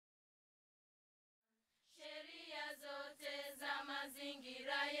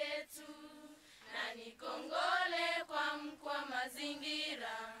ni kongole kwa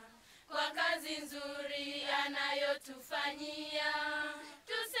mazingira, kwa kazi nzuri anayotufanyia.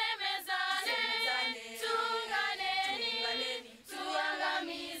 Tusemezane, tuunganeni,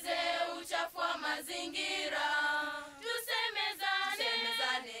 tuangamize uchafu wa mazingira. Tusemezane,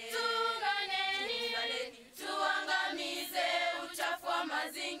 tuunganeni, tuangamize uchafu wa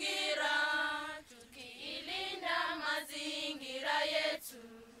mazingira. Tukiilinda mazingira yetu,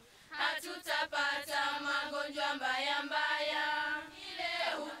 hatutapata magonjwa mbaya mbaya. Ile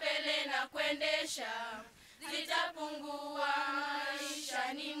upele na kuendesha zitapungua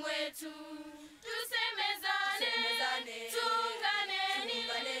maishani mwetu. Tusemezane, tuunganeni,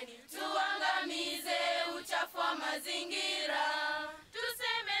 tuangamize uchafu wa mazingira.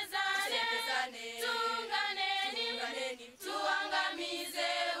 Tusemezane, tuunganeni, tuangamize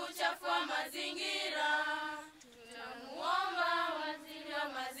uchafu wa mazingira. Tunamuomba waziri wa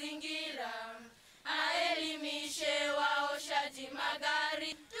mazingira aelimishe waoshaji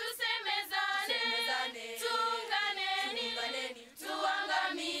magari. Tusemezane, tuunganeni,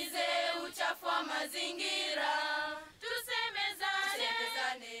 tuangamize uchafu wa mazingira. Tusemezane,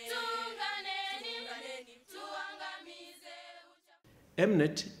 tuunganeni, tuangamize uchafu.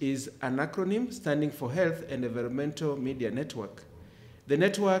 MNET is an acronym standing for Health and Environmental Media Network. The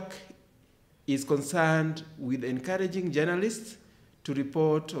network is concerned with encouraging journalists to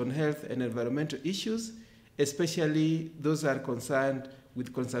report on health and environmental issues, especially those are concerned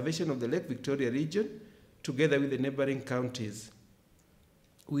with conservation of the Lake Victoria region, together with the neighboring counties.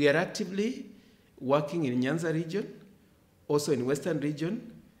 We are actively working in Nyanza region, also in Western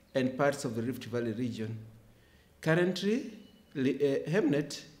region, and parts of the Rift Valley region. Currently,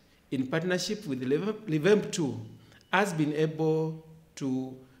 HEMNET, in partnership with LVEMP II, has been able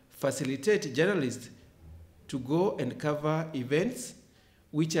to facilitate journalists to go and cover events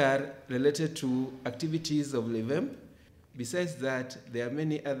which are related to activities of LVEMP. Besides that, there are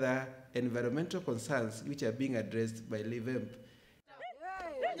many other environmental concerns which are being addressed by LVEMP.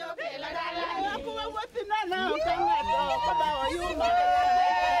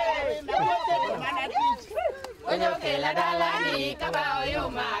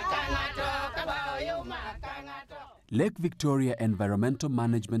 Lake Victoria Environmental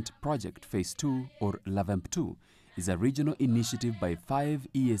Management Project Phase 2, or LVEMP II, is a regional initiative by 5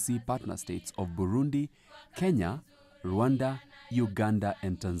 EAC partner states of Burundi, Kenya, Rwanda, Uganda,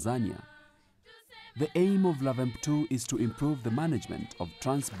 and Tanzania. The aim of LVEMP II is to improve the management of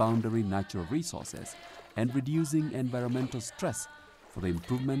transboundary natural resources and reducing environmental stress for the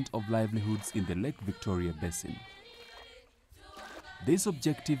improvement of livelihoods in the Lake Victoria Basin. This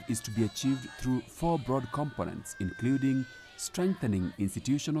objective is to be achieved through 4 broad components, including strengthening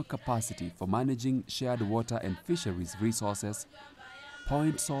institutional capacity for managing shared water and fisheries resources,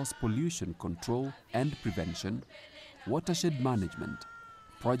 point source pollution control and prevention, watershed management,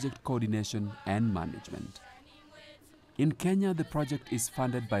 project coordination and management. In Kenya, the project is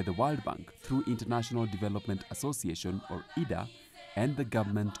funded by the World Bank through International Development Association, or IDA, and the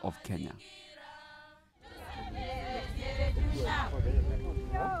Government of Kenya.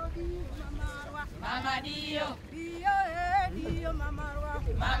 Mama Dio, Mama Dio, Mama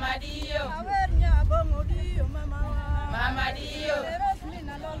Dio, Mama Dio, Mama Dio,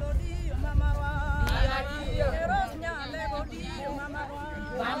 Mamarwa, Mama Dio,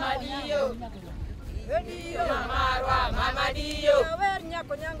 Mama Dio,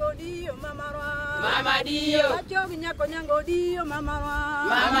 Mama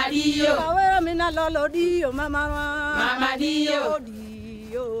Dio, Mama Dio, Dio Mamarwa, Mama Dio.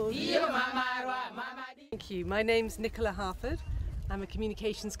 Thank you. My name's Nicola Harford. I'm a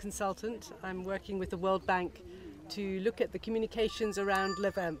communications consultant. I'm working with the World Bank to look at the communications around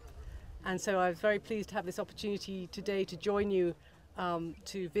LVEMP. And so I was very pleased to have this opportunity today to join you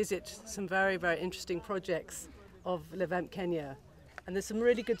to visit some very, very interesting projects of LVEMP Kenya. And there's some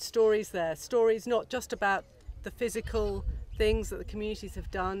really good stories there. Stories not just about the physical things that the communities have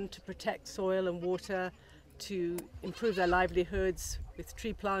done to protect soil and water, to improve their livelihoods with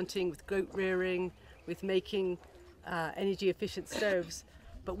tree planting, with goat rearing, with making energy efficient stoves.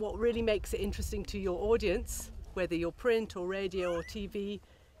 But what really makes it interesting to your audience, whether you're print or radio or TV,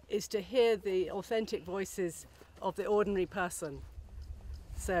 is to hear the authentic voices of the ordinary person.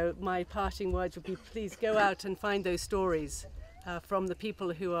 So my parting words would be, please go out and find those stories from the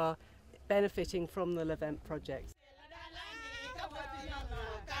people who are benefiting from the LVEMP project.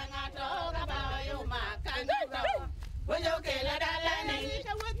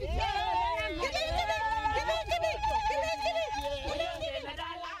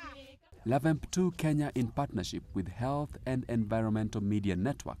 LVEMP II Kenya, in partnership with Health and Environmental Media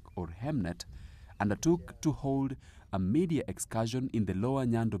Network, or HEMNET, undertook to hold a media excursion in the lower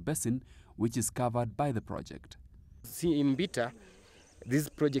Nyando basin, which is covered by the project. See, in Bita, this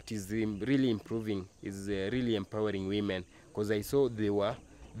project is really improving, is really empowering women, because I saw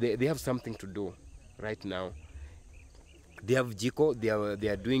they have something to do right now. They have Jiko, they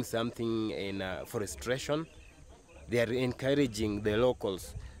are doing something in forestation. They are encouraging the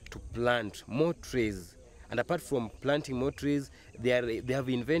locals to plant more trees. And apart from planting more trees, they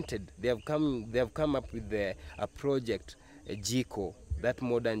have come up with a project, a Jiko, that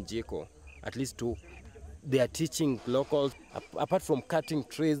modern Jiko. At least they are teaching locals, apart from cutting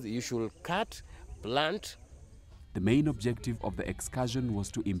trees, you should cut, plant. The main objective of the excursion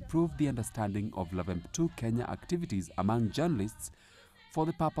was to improve the understanding of LVEMP II Kenya activities among journalists for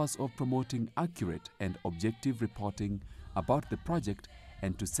the purpose of promoting accurate and objective reporting about the project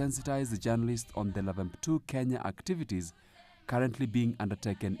and to sensitize the journalists on the LVEMP II Kenya activities currently being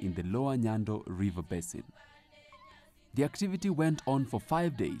undertaken in the lower Nyando River Basin. The activity went on for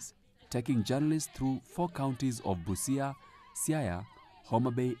 5 days, taking journalists through 4 counties of Busia, Siaya,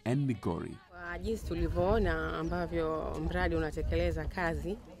 Homa Bay and Migori. Jinsi tulivyoona ambavyo mradi unatekeleza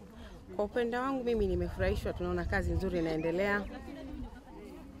kazi, kwa upande wangu mimi nimefurahishwa. Tunaona kazi nzuri inaendelea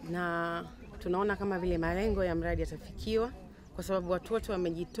na tunaona kama vile malengo ya mradi yatafikiwa kwa sababu watu wote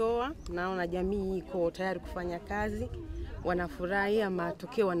wamejitoa. Naona jamii iko tayari kufanya kazi, wanafurahia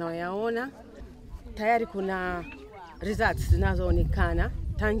matokeo wanayoyaona. Tayari kuna results zinazoonekana,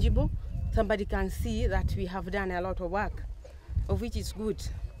 tangible. Somebody can see that we have done a lot of work, of which is good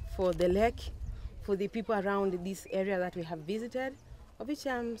for the lake, for the people around this area that we have visited, of which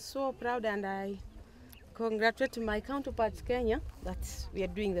I'm so proud, and I congratulate my counterparts Kenya that we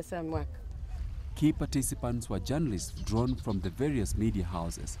are doing the same work. Key participants were journalists drawn from the various media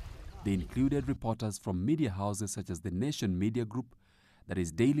houses. They included reporters from media houses such as the Nation Media Group, that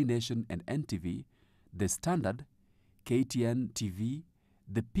is Daily Nation and NTV, The Standard, KTN TV,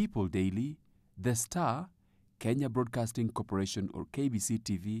 The People Daily, The Star, Kenya Broadcasting Corporation or KBC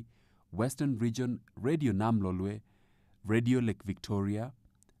TV, Western Region Radio Namlolwe, Radio Lake Victoria,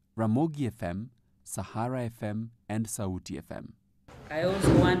 Ramogi FM, Sahara FM and Sauti FM. I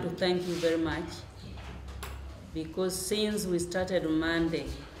also want to thank you very much because since we started on Monday,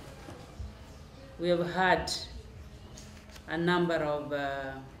 we have had a number of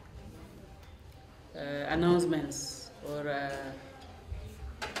announcements or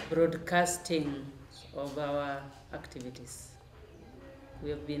broadcasting of our activities. We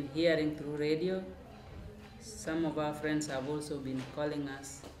have been hearing through radio. Some of our friends have also been calling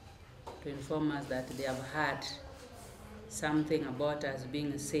us to inform us that they have heard something about us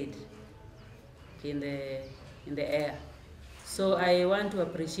being said in the air. So I want to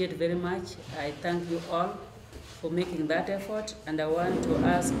appreciate very much. I thank you all for making that effort, and I want to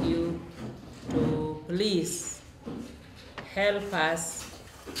ask you to please help us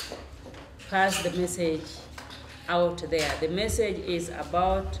pass the message out there. The message is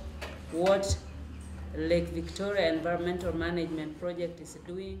about what Lake Victoria Environmental Management Project is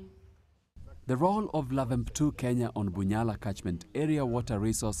doing. The role of LVEMP II Kenya on Bunyala Catchment Area Water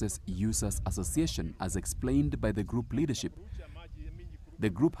Resources Users Association, as explained by the group leadership. The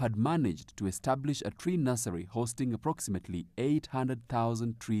group had managed to establish a tree nursery hosting approximately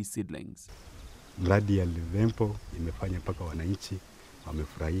 800,000 tree seedlings. Mradi ya LVEMP imefanya mpaka wananchi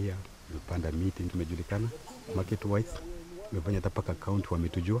wamefurahia, wamepanda miti, tumejulikana market wise, imefanya hata paka county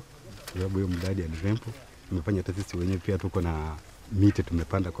wametujua. Kwa sababu hiyo mradi ya LVEMP imefanya hata sisi wenyewe pia tuko na miti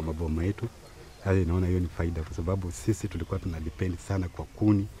tumepanda kwa maboma yetu. Sasa inaona hiyo ni faida kwa sababu sisi tulikuwa tunadepend sana kwa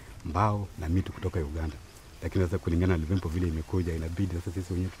kuni, mbao na miti kutoka Uganda. Lakini sasa kulingana na LVEMP vile imekuja inabidi sasa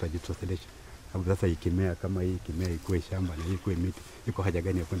sisi wenyewe tutajitosheleza. Sababu sasa ikimea kama hii ikimea ikuwe shamba na hii ikuwe miti, iko haja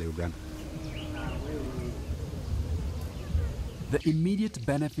gani ya kwenda Uganda? The immediate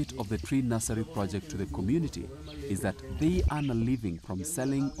benefit of the tree nursery project to the community is that they earn a living from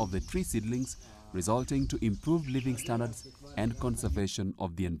selling of the tree seedlings, resulting to improved living standards and conservation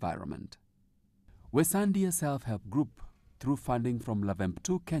of the environment. Wesandia Self-Help Group, through funding from LVEMP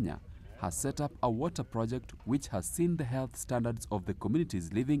II Kenya, has set up a water project which has seen the health standards of the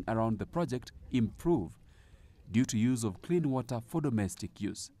communities living around the project improve due to use of clean water for domestic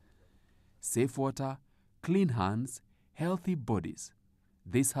use. Safe water, clean hands, healthy bodies.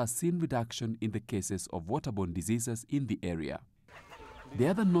 This has seen reduction in the cases of waterborne diseases in the area. The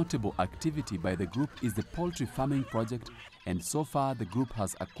other notable activity by the group is the poultry farming project, and so far the group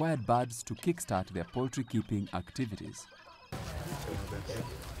has acquired birds to kickstart their poultry keeping activities.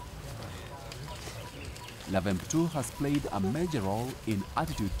 LVEMP II has played a major role in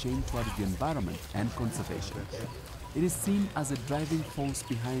attitude change towards the environment and conservation. It is seen as a driving force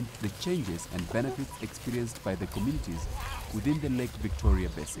behind the changes and benefits experienced by the communities within the Lake Victoria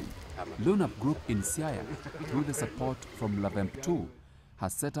Basin. LVEMP Group in Siaya, through the support from LVEMP II,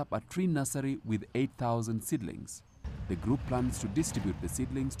 has set up a tree nursery with 8,000 seedlings. The group plans to distribute the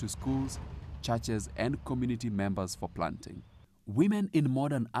seedlings to schools, churches and community members for planting. Women in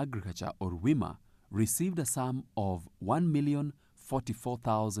Modern Agriculture, or WIMA, received a sum of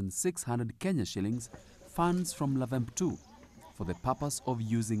 1,044,600 Kenya shillings funds from LVEMP II for the purpose of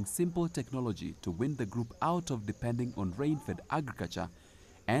using simple technology to win the group out of depending on rain-fed agriculture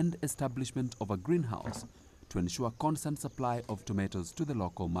and establishment of a greenhouse to ensure constant supply of tomatoes to the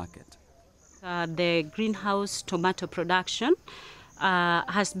local market. The greenhouse tomato production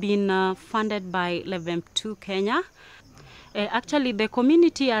has been funded by LVEMP II Kenya. Actually, the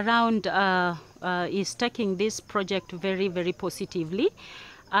community around is taking this project very, very positively.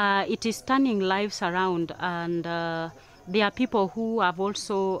 It is turning lives around, and there are people who have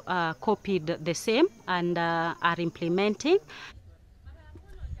also copied the same and are implementing.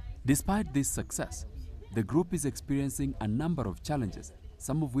 Despite this success, the group is experiencing a number of challenges,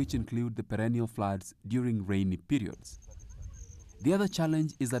 some of which include the perennial floods during rainy periods. The other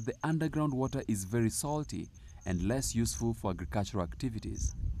challenge is that the underground water is very salty and less useful for agricultural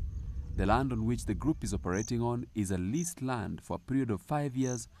activities. The land on which the group is operating on is a leased land for a period of 5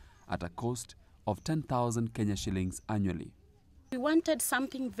 years at a cost of 10,000 Kenya shillings annually. We wanted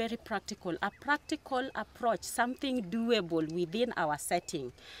something very practical, a practical approach, something doable within our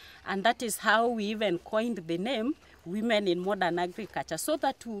setting. And that is how we even coined the name Women in Modern Agriculture, so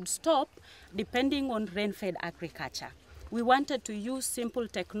that we would stop depending on rain-fed agriculture. We wanted to use simple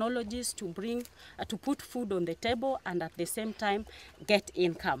technologies to put food on the table and at the same time get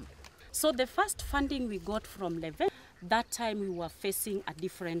income. So the first funding we got from LVEMP, that time we were facing a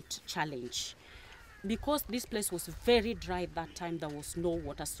different challenge. Because this place was very dry that time, there was no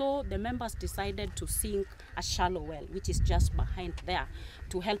water. So the members decided to sink a shallow well, which is just behind there,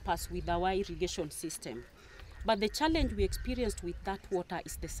 to help us with our irrigation system. But the challenge we experienced with that water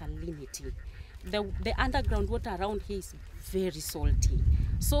is the salinity. The underground water around here is very salty.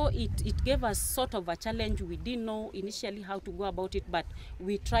 So it gave us sort of a challenge. We didn't know initially how to go about it, but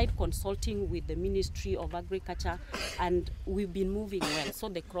we tried consulting with the Ministry of Agriculture, and we've been moving well. So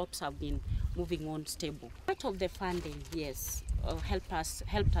the crops have been moving on stable. Part of the funding, yes, helped us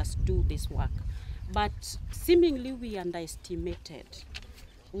do this work. But seemingly we underestimated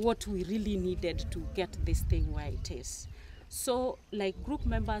what we really needed to get this thing where it is. So, like, group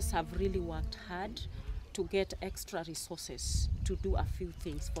members have really worked hard to get extra resources to do a few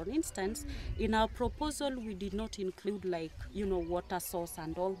things. For instance, in our proposal, we did not include, like, water source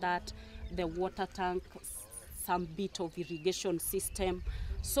and all that, the water tank, some bit of irrigation system.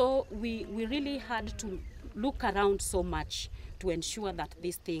 So we really had to look around so much to ensure that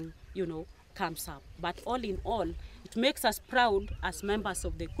this thing, comes up. But all in all, it makes us proud as members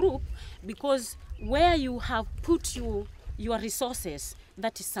of the group, because where you have put your resources,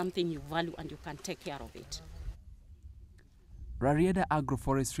 that is something you value and you can take care of it. Rarieda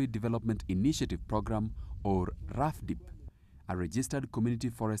Agroforestry Development Initiative Program, or RAFDIP, a registered community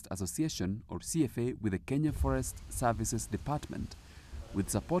forest association, or CFA, with the Kenya Forest Services Department, with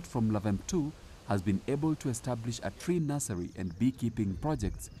support from LVEMP II, has been able to establish a tree nursery and beekeeping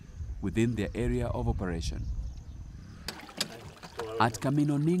projects within their area of operation. At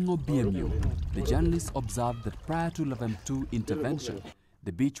Kaminoningo BMU, the journalists observed that prior to LVEMP II intervention,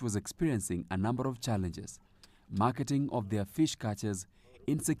 the beach was experiencing a number of challenges: marketing of their fish catches,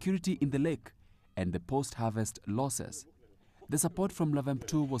 insecurity in the lake, and the post-harvest losses. The support from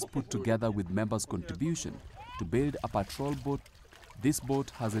LVEMP II was put together with members' contribution to build a patrol boat. This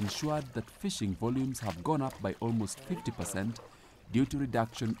boat has ensured that fishing volumes have gone up by almost 50% due to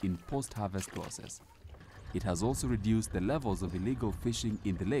reduction in post-harvest losses. It has also reduced the levels of illegal fishing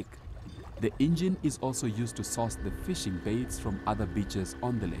in the lake. The engine is also used to source the fishing baits from other beaches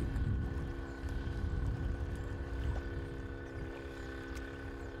on the lake.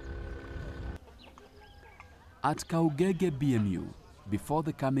 At Kaugege BMU, before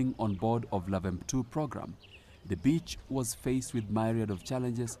the coming on board of LVEMP II program, the beach was faced with myriad of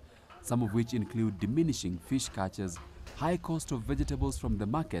challenges, some of which include diminishing fish catches, high cost of vegetables from the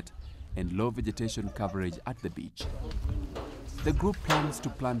market, and low vegetation coverage at the beach. The group plans to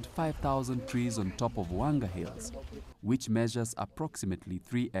plant 5,000 trees on top of Wanga Hills, which measures approximately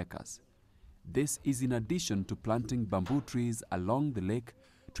 3 acres. This is in addition to planting bamboo trees along the lake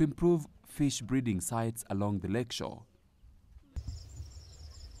to improve fish breeding sites along the lakeshore.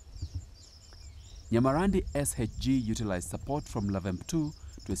 Nyamarandi SHG utilized support from LVEMP II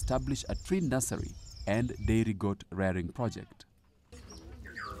to establish a tree nursery and dairy goat rearing project.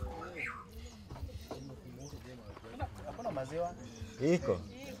 Iko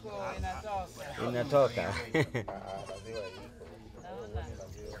inatoka.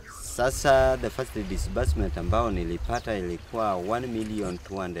 Sasa the first disbursement ambao nilipata ilikuwa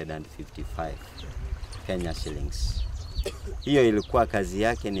 1,255,000 Kenya shillings. Hiyo ilikuwa kazi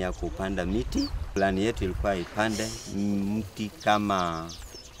yake ni ya kupanda miti. Plani yetu ilikuwa ipande mti kama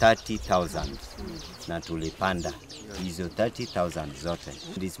 30,000 na tulipanda hizo 30,000 zote.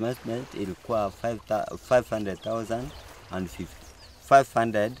 Disbursement ilikuwa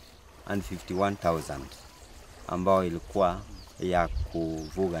 551,000 ambao ilikuwa ya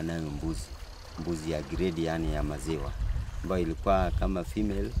kuvuga nayo mbuzi ya grade, yani ya maziwa, ambayo ilikuwa kama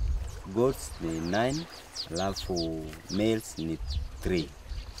female goats ni 9, alafu males ni 3.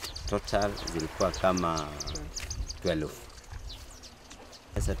 Total zilikuwa kama 12.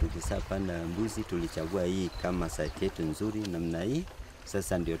 Sasa tukisapanda mbuzi tulichagua hii kama site yetu nzuri namna hii.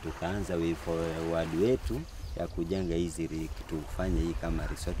 Sasa ndio tukaanza way forward wetu ya kujenga hizi, tufanye hii kama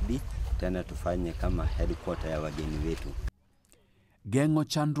resort B, tena tufanye kama headquarter ya wageni wetu. Gengo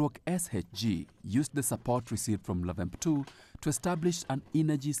Chandruok SHG used the support received from LVEMP II to establish an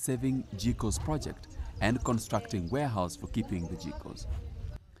energy-saving GECOS project and constructing warehouse for keeping the GECOS.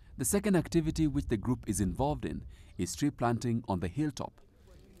 The second activity which the group is involved in is tree planting on the hilltop.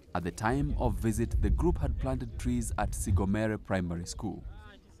 At the time of visit, the group had planted trees at Sigomere Primary School.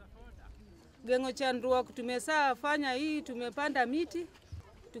 Gengo Chandruok tumesafanya hii, tumepanda miti,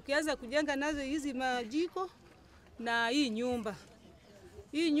 tukianza kujenga nazo hizi majiko na hii nyumba.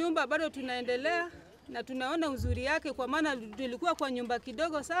 Hii nyumba bado tunaendelea na tunaona uzuri yake, kwa maana tulikuwa kwa nyumba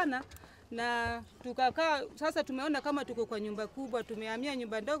kidogo sana na tukakaa. Sasa tumeona kama tuko kwa nyumba kubwa, tumehamia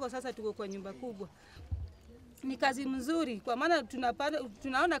nyumba ndogo, sasa tuko kwa nyumba kubwa. Ni kazi mzuri kwa maana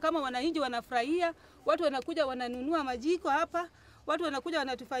tunaona kama wananchi wanafurahia, watu wanakuja wananunua majiko hapa, watu wanakuja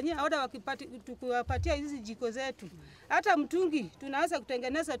wanatufanyia oda tukiwapatia hizi jiko zetu. Hata mtungi tunaanza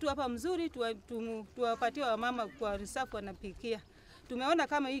kutengeneza tu hapa mzuri, tuwapatie wamama kwa risafu wanapikia. Tumeona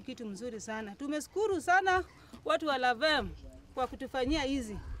kama hii kitu mzuri sana. Tumeshukuru sana watu wa LVEMP kwa kutufanyia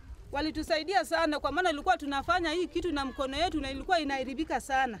hizi. Walitusaidia sana kwa maana ilikuwa tunafanya hii kitu na mkono yetu na ilikuwa inaharibika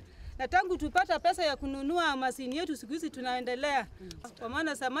sana. Na tangu tupata pesa ya kununua mashini yetu, siku hizi tunaendelea. Kwa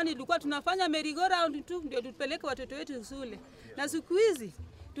maana zamani ilikuwa tunafanya merry-go-round tu ndio tupeleke watoto wetu shule. Na siku hizi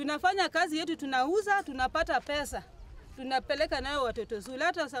tunafanya kazi yetu, tunauza, tunapata pesa. Tunapeleka nayo watoto shule.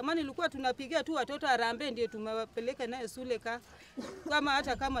 Hata zamani ilikuwa tunapigia tu watoto harambee ndio tumewapeleka nayo shule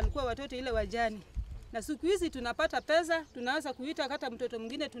hata kama walikuwa watoto ile wajani. Na siku hizi tunapata pesa, tunaweza kuita hata mtoto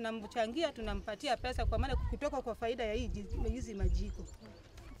mwingine tunamchangia, tunampatia pesa kwa maana kutoka kwa faida ya hizi majiko.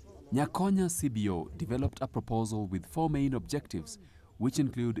 Nyakonya CBO developed a proposal with 4 main objectives, which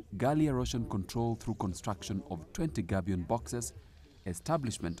include gully erosion control through construction of 20 gabion boxes,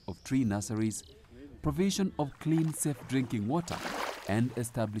 establishment of tree nurseries, provision of clean, safe drinking water, and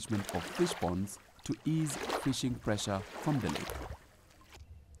establishment of fish ponds to ease fishing pressure from the lake.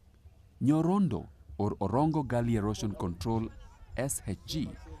 Nyorondo, or Orongo Gully Erosion Control SHG,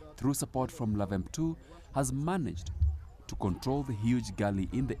 through support from LVEMP II, has managed to control the huge gully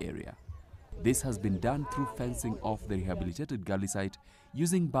in the area. This has been done through fencing off the rehabilitated gully site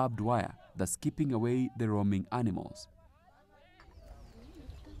using barbed wire, thus keeping away the roaming animals.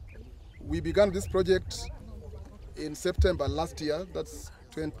 We began this project in September last year, that's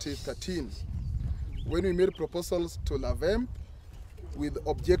 2013, when we made proposals to LVEMP with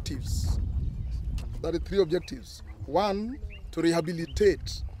objectives. That is 3 objectives. 1, to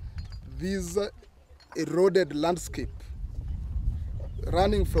rehabilitate this eroded landscape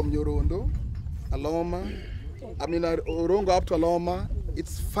running from Nyorondo, Orongo up to Aloma.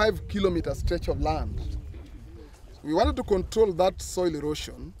 It's 5-kilometer stretch of land. We wanted to control that soil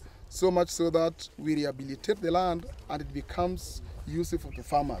erosion so much so that we rehabilitate the land and it becomes useful to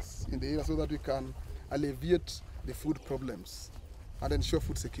farmers in the area so that we can alleviate the food problems and ensure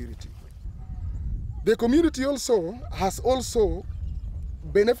food security. The community has also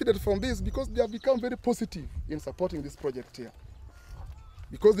benefited from this because they have become very positive in supporting this project here.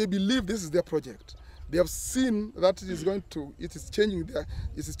 Because they believe this is their project. They have seen that it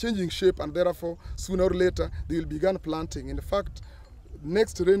is changing shape, and therefore sooner or later they will begin planting. In fact,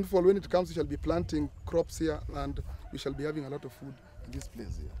 next rainfall, when it comes, we shall be planting crops here and we shall be having a lot of food in this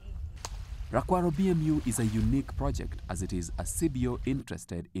place here. Rakwaro BMU is a unique project as it is a CBO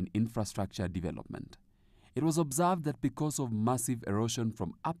interested in infrastructure development. It was observed that because of massive erosion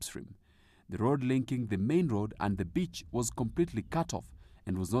from upstream, the road linking the main road and the beach was completely cut off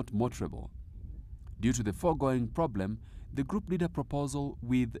and was not motorable. Due to the foregoing problem, the group did a proposal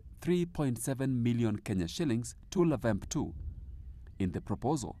with 3.7 million Kenya shillings to LVEMP II. In the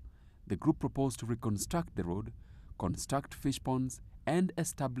proposal, the group proposed to reconstruct the road, construct fish ponds, and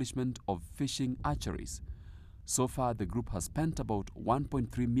establishment of fishing archeries. So far, the group has spent about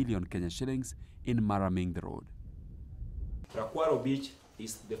 1.3 million Kenya shillings in maraming the road. Rakwaro Beach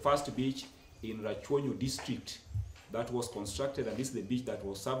is the first beach in Rachuonyo district that was constructed, and this is the beach that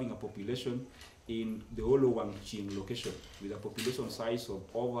was serving a population in the Olo Wangching location with a population size of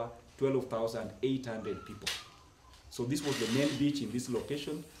over 12,800 people. So this was the main beach in this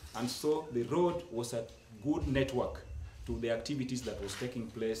location, and so the road was a good network to the activities that was taking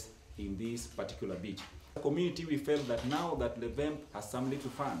place in this particular beach. The community, we felt that now that LVEMP has some little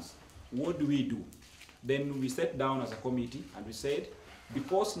funds, what do we do? Then we sat down as a committee and we said,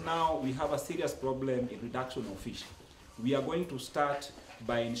 because now we have a serious problem in reduction of fish, we are going to start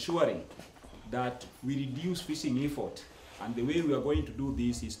by ensuring that we reduce fishing effort. And the way we are going to do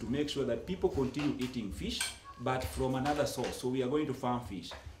this is to make sure that people continue eating fish, but from another source. So we are going to farm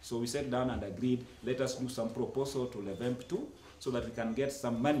fish. So we sat down and agreed, let us do some proposal to LVEMP II so that we can get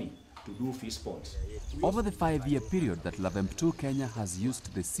some money to do fish ponds. Over the 5-year period that LVEMP II Kenya has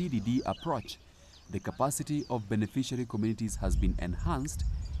used the CDD approach, the capacity of beneficiary communities has been enhanced,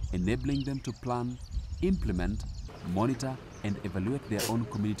 enabling them to plan, implement, monitor, and evaluate their own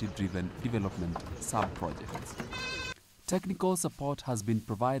community-driven development sub-projects. Technical support has been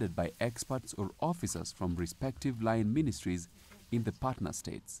provided by experts or officers from respective line ministries in the partner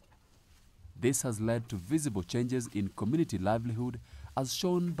states. This has led to visible changes in community livelihood as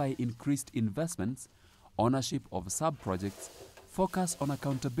shown by increased investments, ownership of sub-projects, focus on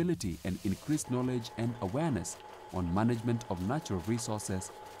accountability, and increased knowledge and awareness on management of natural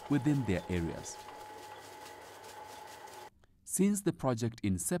resources within their areas. Since the project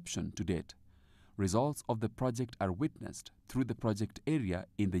inception to date, results of the project are witnessed through the project area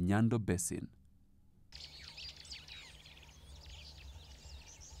in the Nyando Basin.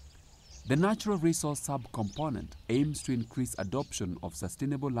 The natural resource sub-component aims to increase adoption of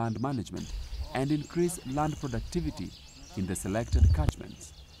sustainable land management and increase land productivity in the selected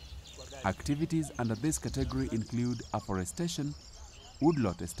catchments. Activities under this category include afforestation,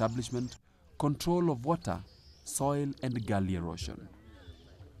 woodlot establishment, control of water, soil and gully erosion.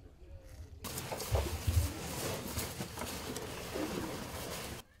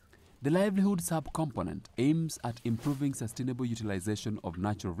 The livelihood sub-component aims at improving sustainable utilization of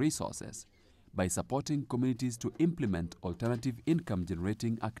natural resources by supporting communities to implement alternative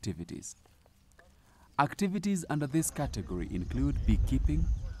income-generating activities. Activities under this category include beekeeping,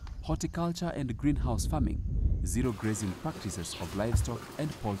 horticulture and greenhouse farming, zero grazing practices of livestock and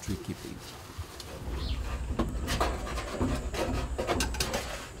poultry keeping.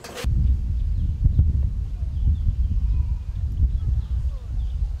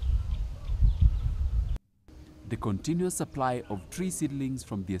 The continuous supply of tree seedlings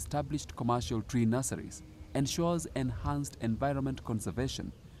from the established commercial tree nurseries ensures enhanced environment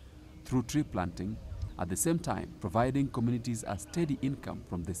conservation through tree planting, at the same time providing communities a steady income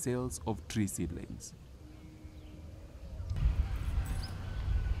from the sales of tree seedlings.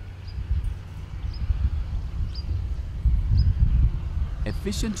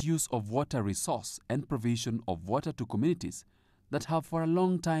 Efficient use of water resource and provision of water to communities that have for a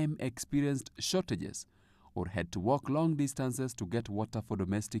long time experienced shortages or had to walk long distances to get water for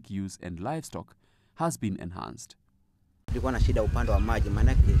domestic use and livestock has been enhanced. Tulikuwa na shida upande wa maji,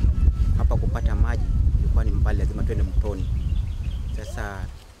 manake hapa kupata maji ilikuwa ni mbali, lazima twende mtoni. Sasa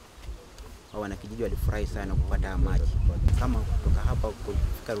wanakijiji walifurahi sana kupata maji. Kama kutoka hapa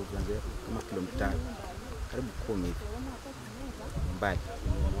kufika Ruvanze kama kilomita karibu 10 hivi mbali.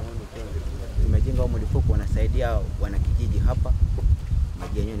 Tumejenga mlipuko, wanasaidia wanakijiji hapa,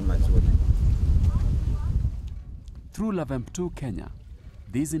 maji yenyewe ni mazuri. Through LVEMP II Kenya,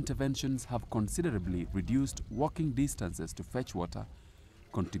 these interventions have considerably reduced walking distances to fetch water,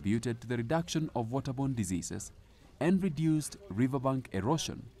 contributed to the reduction of waterborne diseases, and reduced riverbank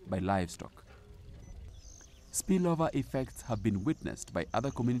erosion by livestock. Spillover effects have been witnessed by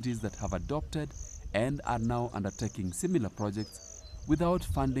other communities that have adopted and are now undertaking similar projects without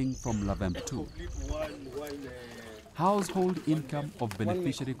funding from LVEMP II. Household income of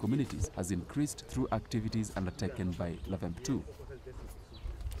beneficiary communities has increased through activities undertaken by LVEMP II.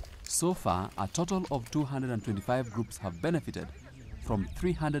 So far, a total of 225 groups have benefited from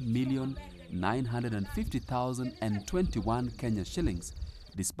 300,950,021 Kenya shillings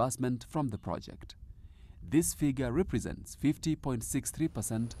disbursement from the project. This figure represents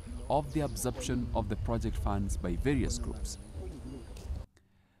 50.63% of the absorption of the project funds by various groups.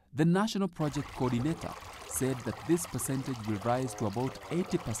 The National Project Coordinator, said that this percentage will rise to about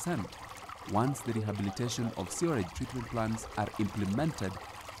 80% once the rehabilitation of sewerage treatment plants are implemented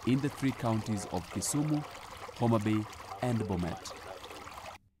in the 3 counties of Kisumu, Homa Bay, and Bomet.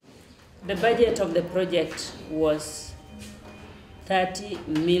 The budget of the project was $30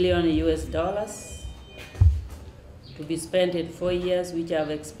 million to be spent in 4 years, which I've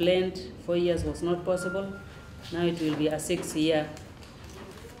explained 4 years was not possible. Now it will be a 6-year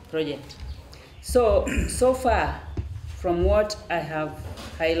project. So far, from what I have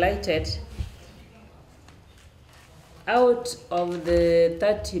highlighted, out of the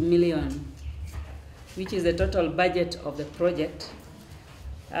 30 million, which is the total budget of the project,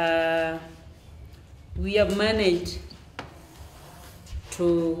 we have managed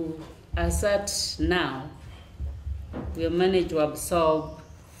to assert now, we have managed to absorb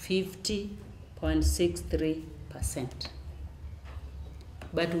 50.63%.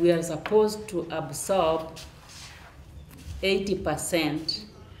 But we are supposed to absorb 80%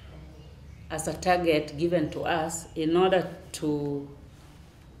 as a target given to us in order to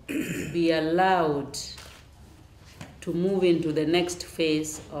be allowed to move into the next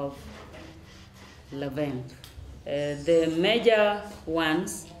phase of LVEMP. The major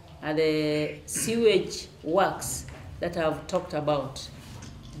ones are the sewage works that I've talked about.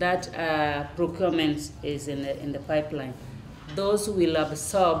 That procurement is in the pipeline. Those will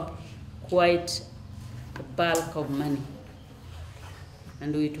absorb quite a bulk of money,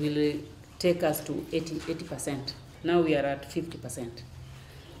 and it will take us to 80%. Now we are at 50%.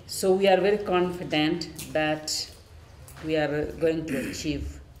 So we are very confident that we are going to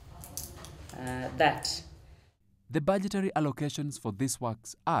achieve that. The budgetary allocations for these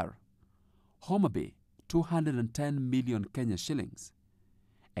works are Homa Bay, 210 million Kenya shillings,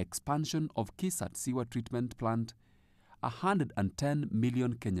 expansion of KISUMU sewer treatment plant, 110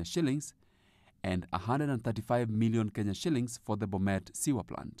 million Kenya shillings, and 135 million Kenya shillings for the Bomet sewer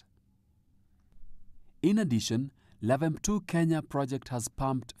plant. In addition, LVEMP II Kenya project has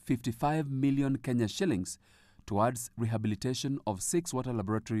pumped 55 million Kenya shillings towards rehabilitation of 6 water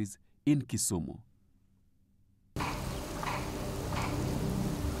laboratories in Kisumu.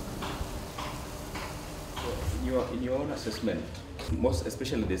 In your own assessment, most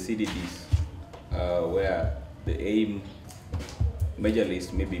especially the CDDs, where the aim majorly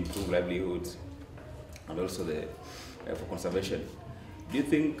is maybe improve livelihoods and also for conservation, do you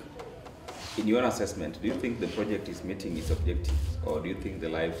think, in your assessment, do you think the project is meeting its objectives, or do you think the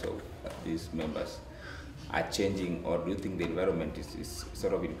lives of these members are changing, or do you think the environment is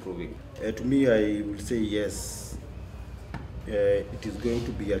sort of improving? To me, I will say yes. It is going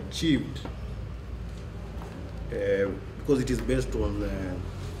to be achieved because it is based on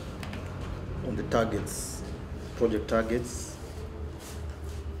the targets, project targets,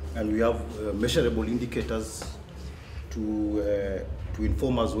 and we have measurable indicators to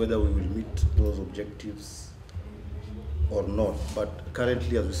inform us whether we will meet those objectives or not. But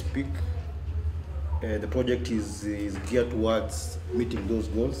currently, as we speak, the project is geared towards meeting those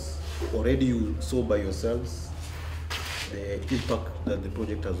goals. Already you saw by yourselves the impact that the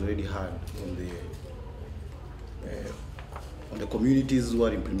project has already had on the communities who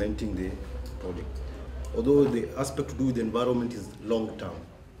are implementing the project. Although the aspect to do with the environment is long term,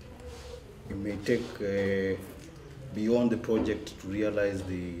 it may take beyond the project to realize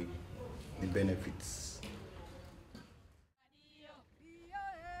the benefits.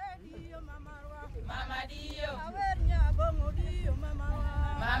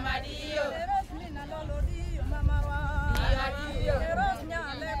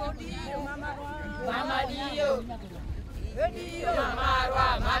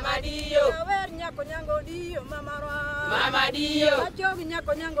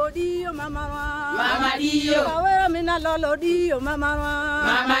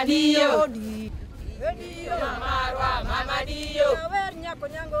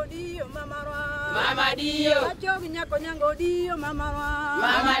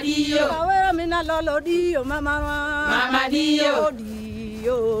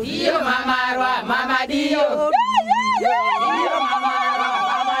 Dio mamarwa, mama Dio.